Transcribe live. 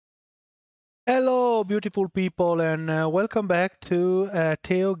Hello, beautiful people, and welcome back to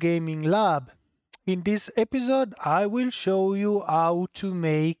Theo Gaming Lab. In this episode, I will show you how to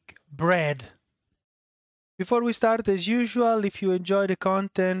make bread. Before we start, as usual, if you enjoy the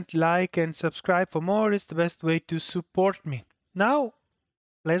content, like and subscribe for more. It's the best way to support me. Now,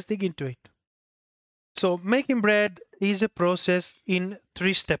 let's dig into it. So, making bread is a process in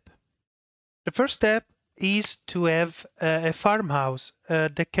 3 steps. The first step is to have a farmhouse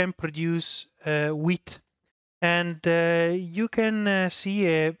that can produce wheat. And you can see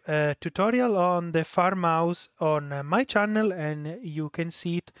a tutorial on the farmhouse on my channel, and you can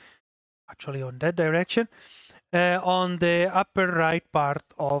see it actually on that direction on the upper right part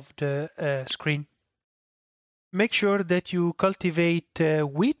of the screen. Make sure that you cultivate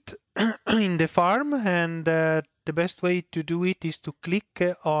wheat in the farm, and the best way to do it is to click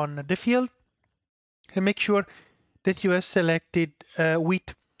on the field and make sure that you have selected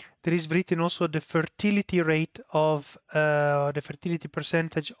wheat. There is written also the fertility rate of the fertility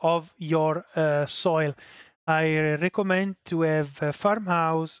percentage of your soil. I recommend to have a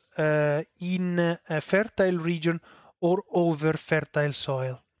farmhouse in a fertile region or over fertile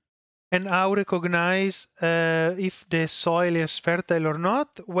soil. And how recognize if the soil is fertile or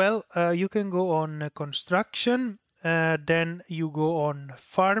not? Well, you can go on construction, then you go on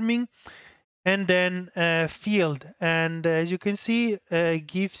farming, and then field. And as you can see, it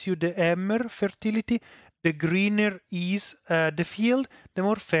gives you the hammer fertility. The greener is the field, the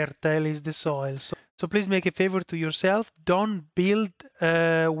more fertile is the soil. So please make a favor to yourself. Don't build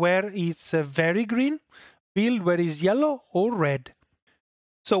where it's very green. Build where it's yellow or red.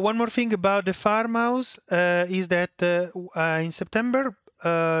 So one more thing about the farmhouse is that in September,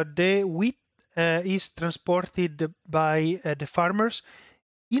 the wheat is transported by the farmers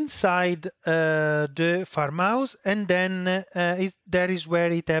inside the farmhouse, and then that is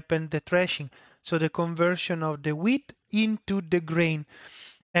where it happened, the threshing, so the conversion of the wheat into the grain.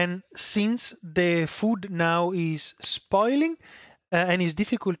 And since the food now is spoiling and it's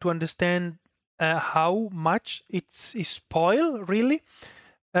difficult to understand how much it's spoiled really,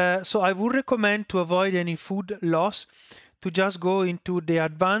 so I would recommend, to avoid any food loss, to just go into the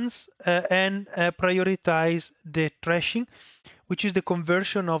advance and prioritize the threshing, which is the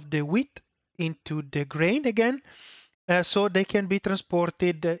conversion of the wheat into the grain again, so they can be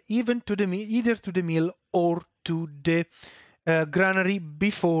transported even to the either to the mill or to the granary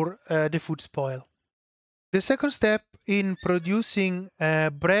before the food spoil. The second step in producing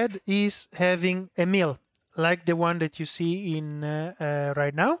bread is having a mill, like the one that you see in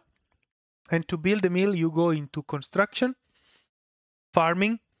right now. And to build a mill, you go into construction,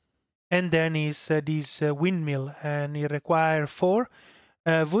 farming, and then is this windmill, and it requires 4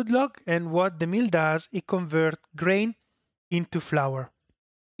 woodlog. And what the mill does, it converts grain into flour.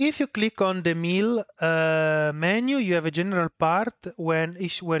 If you click on the mill menu, you have a general part where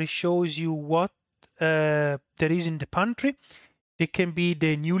it shows you what there is in the pantry. It can be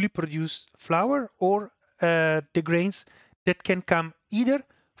the newly produced flour or the grains that can come either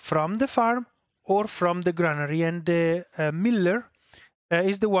from the farm or from the granary, and the miller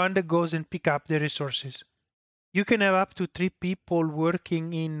is the one that goes and pick up the resources. You can have up to 3 people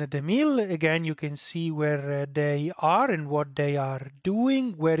working in the mill. Again, you can see where they are and what they are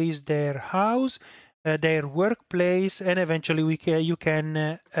doing, where is their house, their workplace, and eventually you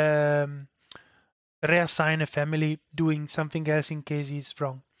can reassign a family doing something else in case it's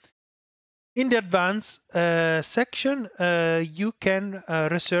wrong. In the advanced section, you can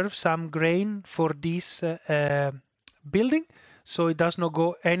reserve some grain for this building, so it does not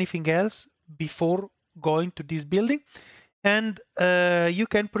go anything else before going to this building. And you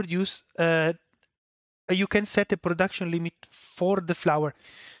can produce, you can set a production limit for the flour.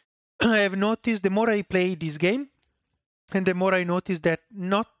 I have noticed the more I play this game, and the more I notice that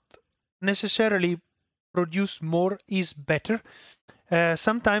not necessarily produce more is better.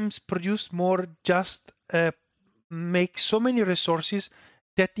 Sometimes produce more just make so many resources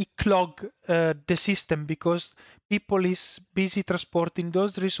that it clog the system, because people is busy transporting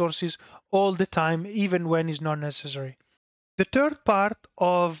those resources all the time, even when it's not necessary. The third part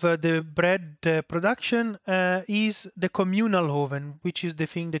of the bread production is the communal oven, which is the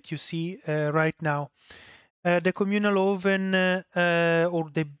thing that you see right now. The communal oven or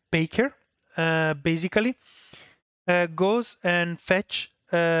the baker basically goes and fetch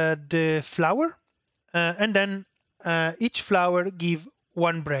the flour, and then each flour give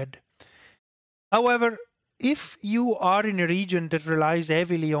 1 bread. However, if you are in a region that relies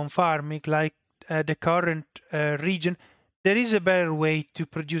heavily on farming, like the current region, there is a better way to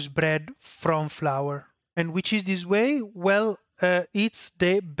produce bread from flour. And which is this way? Well, it's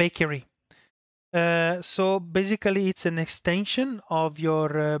the bakery. So basically it's an extension of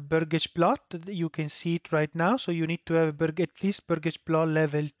your Burgage plot. You can see it right now. So you need to have at least Burgage plot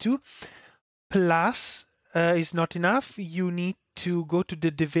level 2. Plus is not enough. You need to go to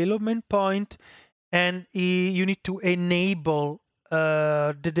the development point and you need to enable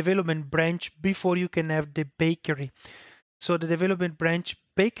the development branch before you can have the bakery. So the development branch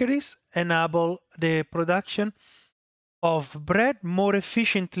bakeries enable the production of bread more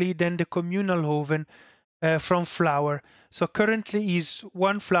efficiently than the communal oven from flour. So currently is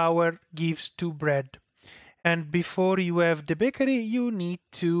one flour gives two bread. And before you have the bakery, you need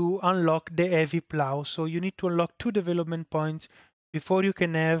to unlock the heavy plow. So you need to unlock two development points before you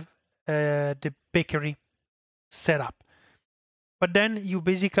can have the bakery set up. But then you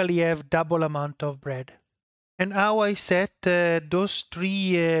basically have double amount of bread. And how I set those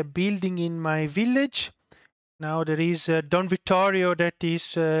three building in my village. Now there is Don Vittorio that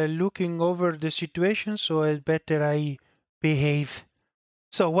is looking over the situation, so it's better I behave.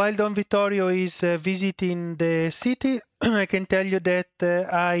 So while Don Vittorio is visiting the city, I can tell you that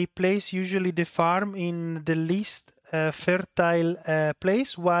I place usually the farm in the least fertile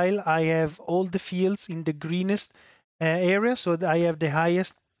place, while I have all the fields in the greenest area, so that I have the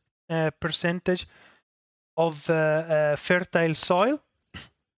highest percentage of fertile soil.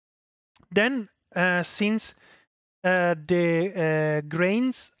 Then, since the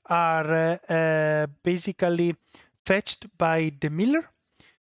grains are basically fetched by the miller,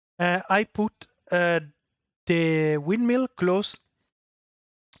 I put the windmill close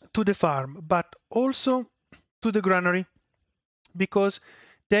to the farm, but also to the granary, because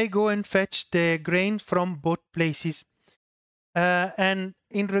they go and fetch the grain from both places. And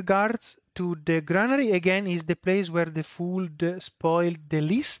in regards to the granary, again, is the place where the food spoiled the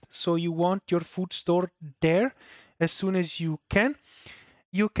least. So you want your food stored there as soon as you can.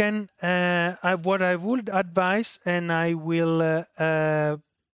 You can, what I would advise, and I will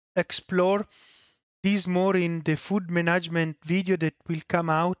explore this more in the food management video that will come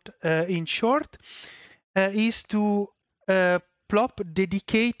out in short, is to plop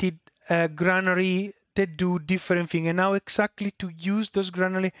dedicated granary that do different things. And now exactly to use those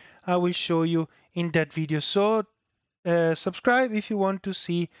granary, I will show you in that video. So subscribe if you want to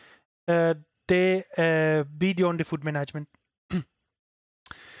see the video on the food management.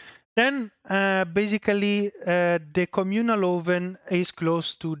 Then basically the communal oven is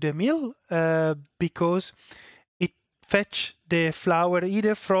close to the mill because it fetch the flour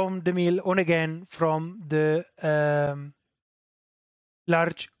either from the mill or again from the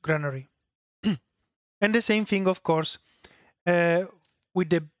large granary. And the same thing, of course, uh, with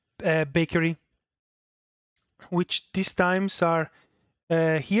the bakery, which these times are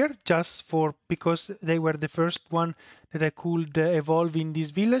here just for because they were the first one that I could evolve in this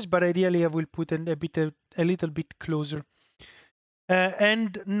village, but ideally I will put a little bit closer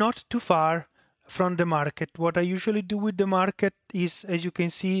and not too far from the market. What I usually do with the market is, as you can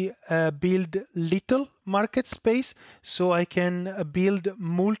see, build little market space so I can build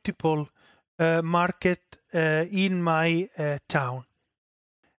multiple market in my town.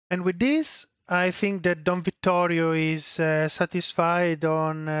 And with this, I think that Don Vittorio is satisfied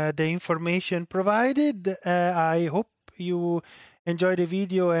on the information provided. I hope you enjoy the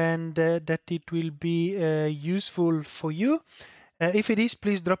video and that it will be useful for you. If it is,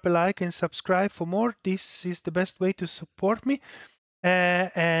 please drop a like and subscribe for more. This is the best way to support me.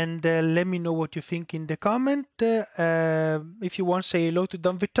 And let me know what you think in the comment. If you want, say hello to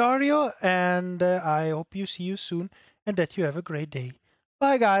Don Vittorio. And I hope you see you soon and that you have a great day.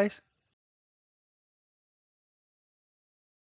 Bye, guys.